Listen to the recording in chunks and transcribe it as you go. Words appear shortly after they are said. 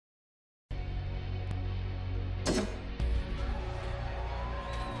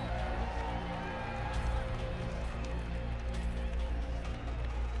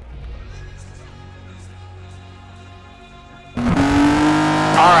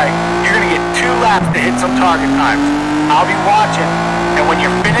Alright, you're gonna get 2 laps to hit some target times. I'll be watching, and when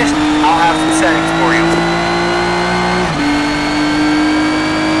you're finished, I'll have some settings for you.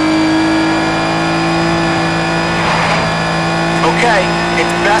 Okay,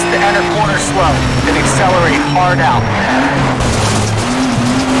 it's best to enter corners slow, then accelerate hard out.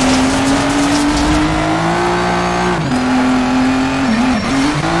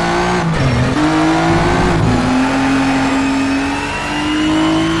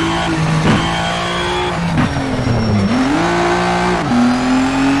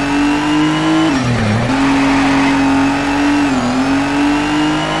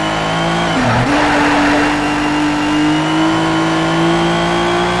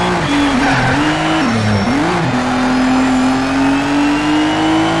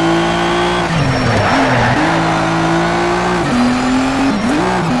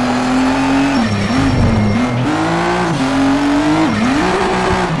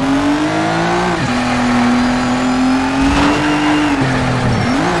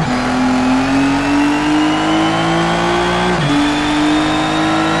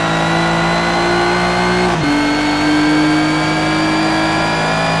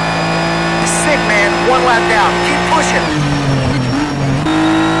 One lap down. Keep pushing.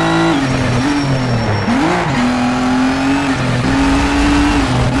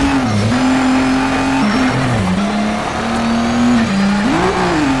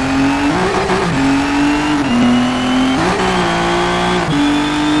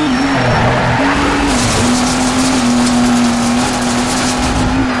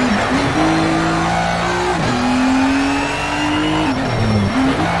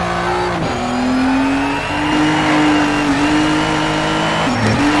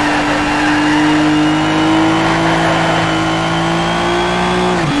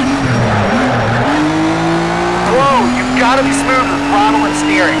 Gotta be smooth with throttle and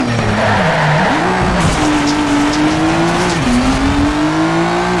steering.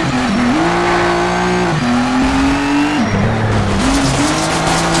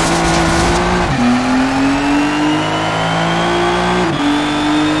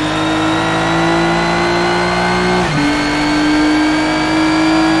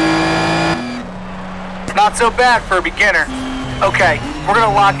 Not so bad for a beginner. Okay, we're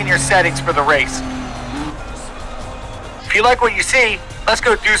gonna lock in your settings for the race. If you like what you see, let's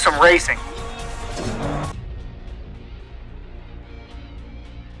go do some racing.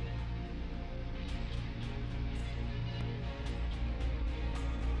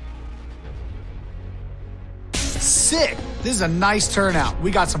 Sick! This is a nice turnout.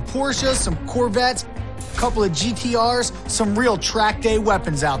 We got some Porsches, some Corvettes, a couple of GTRs, some real track day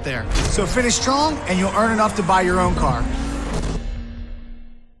weapons out there. So finish strong and you'll earn enough to buy your own car.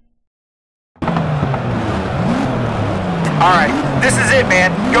 All right, this is it,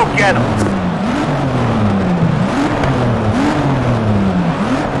 man. Go get him.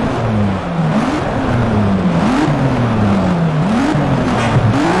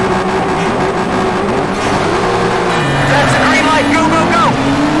 That's the green light. Go, go, go.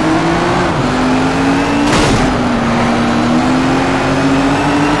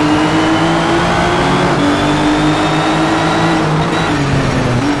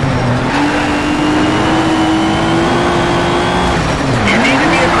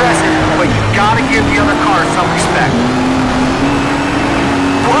 Gotta give the other car some respect.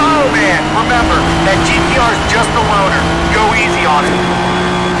 Whoa, man! Remember, that GTR's just a loaner. Go easy on it.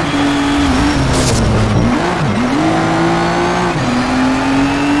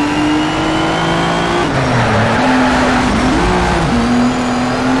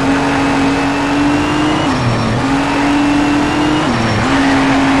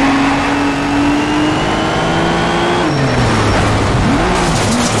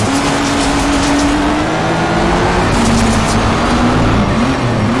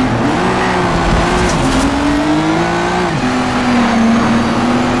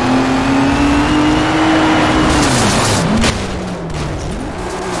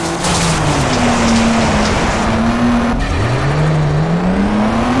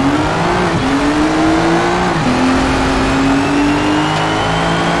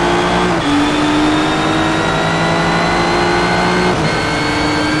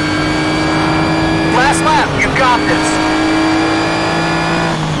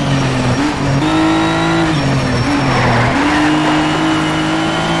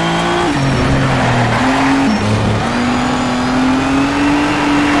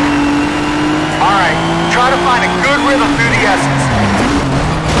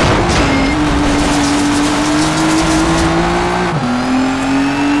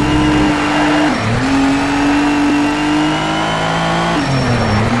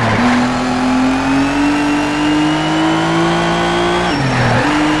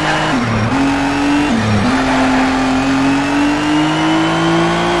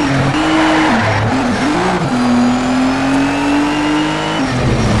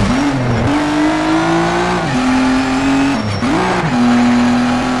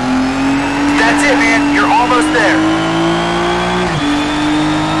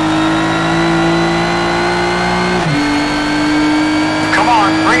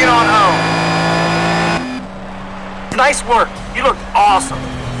 Nice work. You look awesome.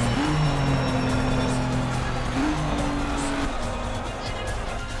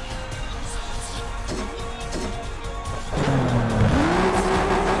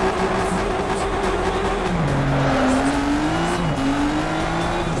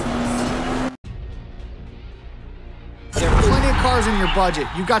 There are plenty of cars in your budget.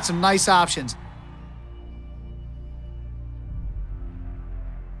 You've got some nice options.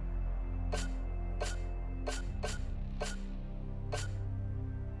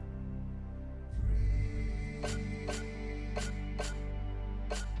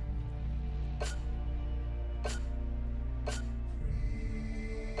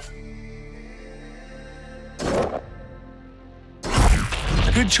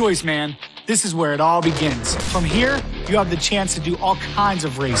 Good choice, man. This is where it all begins. From here, you have the chance to do all kinds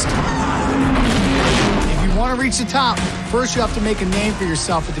of racing. If you want to reach the top, first you have to make a name for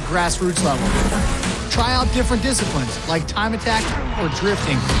yourself at the grassroots level. Try out different disciplines, like time attack or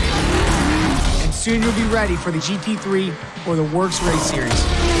drifting. And soon you'll be ready for the GT3 or the Works Race Series.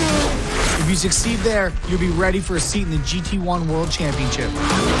 If you succeed there, you'll be ready for a seat in the GT1 World Championship.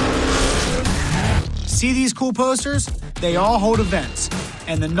 See these cool posters? They all hold events,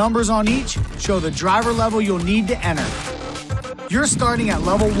 and the numbers on each show the driver level you'll need to enter. You're starting at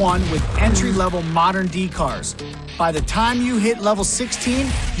level 1 with entry-level modern D cars. By the time you hit level 16,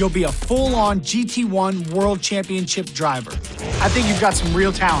 you'll be a full-on GT1 World Championship driver. I think you've got some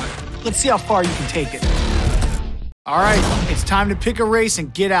real talent. Let's see how far you can take it. All right, it's time to pick a race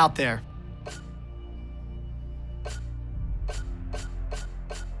and get out there.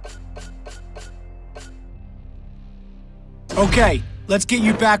 Okay, let's get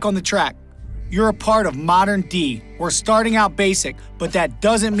you back on the track. You're a part of Modern D. We're starting out basic, but that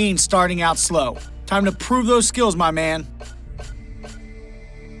doesn't mean starting out slow. Time to prove those skills, my man.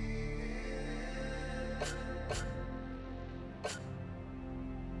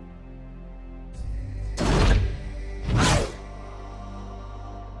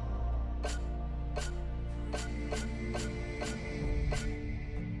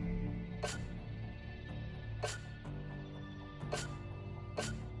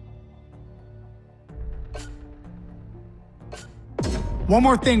 One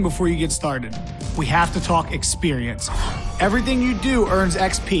more thing before you get started. We have to talk experience. Everything you do earns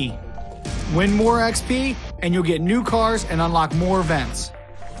XP. Win more XP, and you'll get new cars and unlock more events.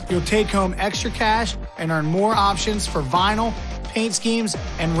 You'll take home extra cash and earn more options for vinyl, paint schemes,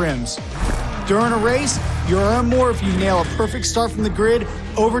 and rims. During a race, you'll earn more if you nail a perfect start from the grid,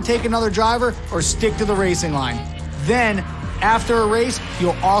 overtake another driver, or stick to the racing line. Then, after a race,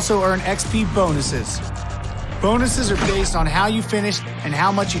 you'll also earn XP bonuses. Bonuses are based on how you finished and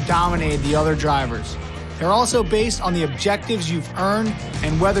how much you dominated the other drivers. They're also based on the objectives you've earned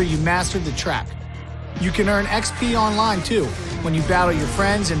and whether you mastered the track. You can earn XP online too, when you battle your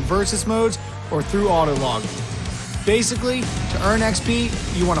friends in versus modes or through Autolog. Basically, to earn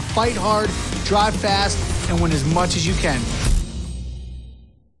XP, you want to fight hard, drive fast, and win as much as you can.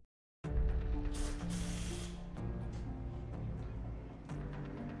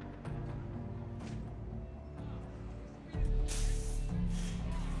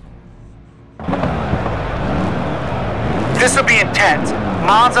 This will be intense.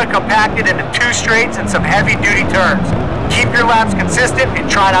 Monza compacted into 2 straights and some heavy-duty turns. Keep your laps consistent and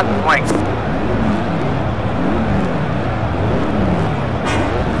try not to blink.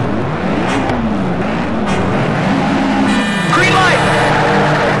 Green light!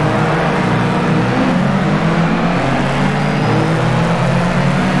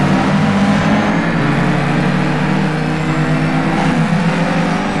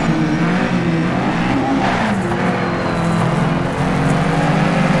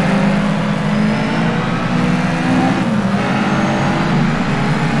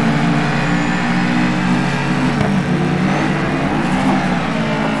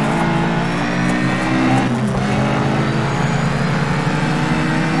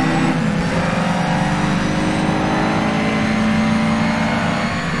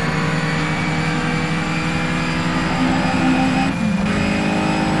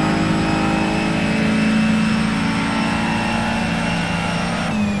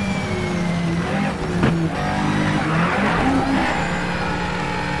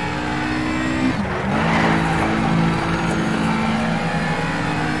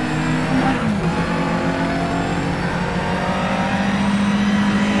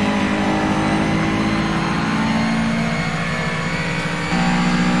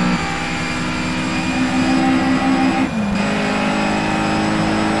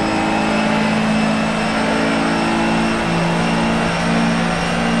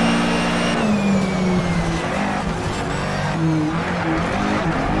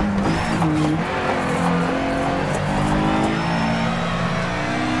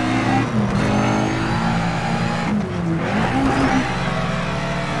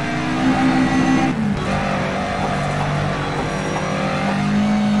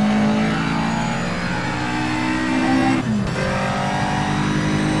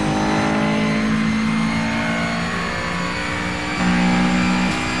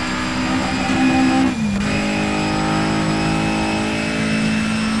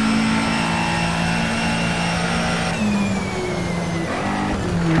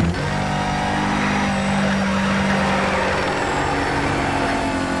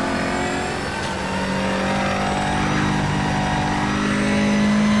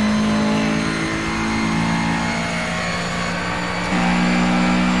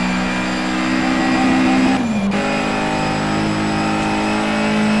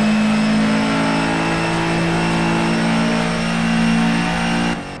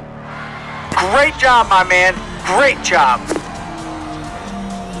 Great job, my man. Great job.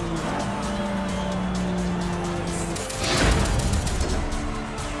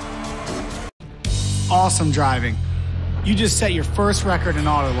 Awesome driving. You just set your first record in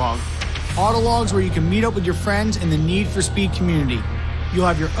Autolog. Autolog's where you can meet up with your friends in the Need for Speed community. You'll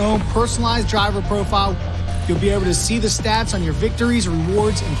have your own personalized driver profile. You'll be able to see the stats on your victories,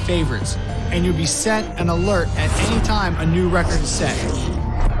 rewards, and favorites. And you'll be sent an alert at any time a new record is set.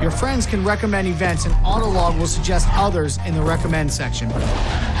 Your friends can recommend events, and Autolog will suggest others in the recommend section.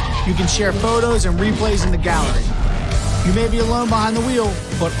 You can share photos and replays in the gallery. You may be alone behind the wheel,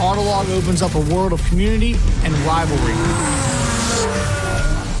 but Autolog opens up a world of community and rivalry.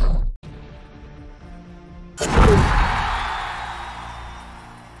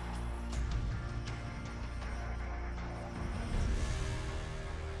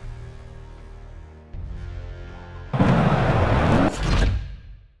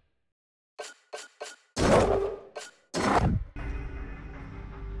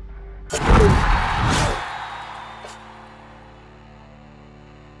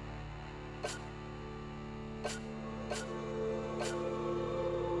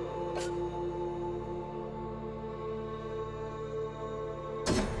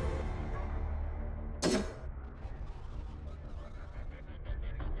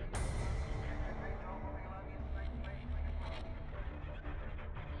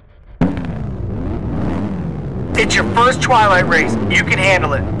 It's your first Twilight race. You can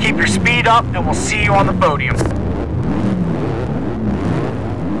handle it. Keep your speed up, and we'll see you on the podium.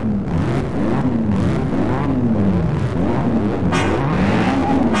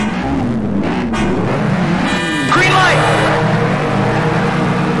 Green light!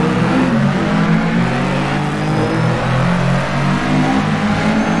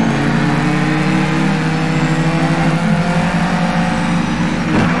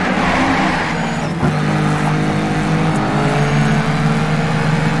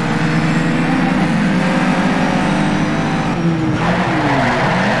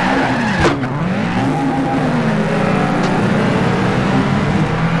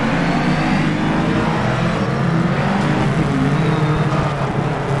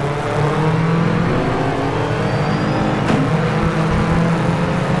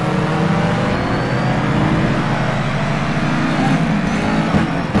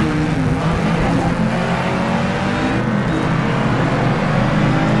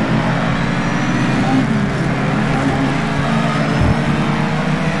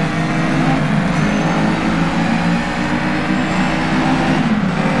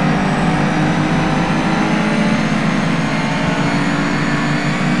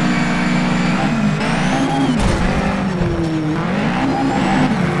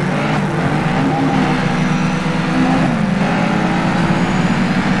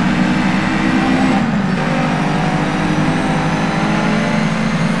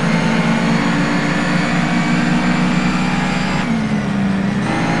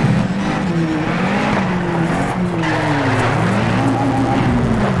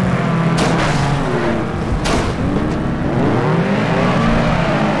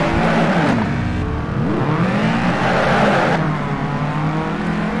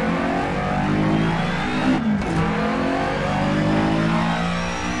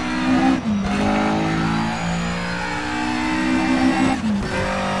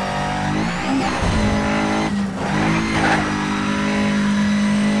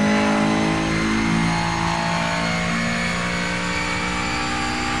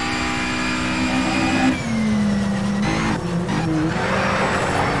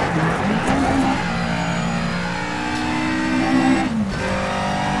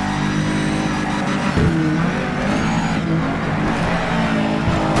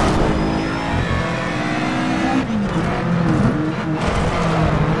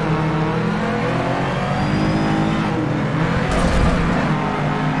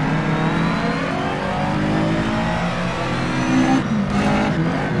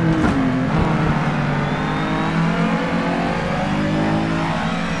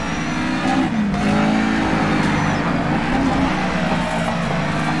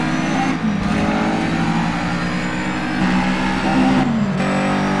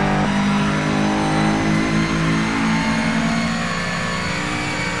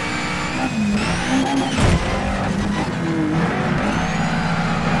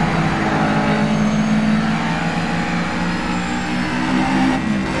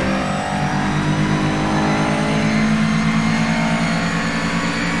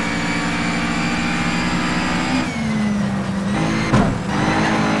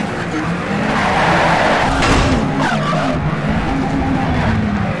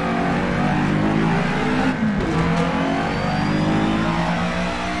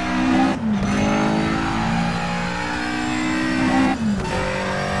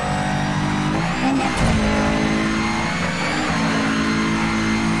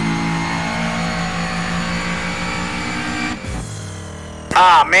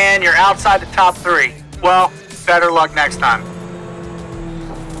 man, you're outside the top 3. Well, better luck next time.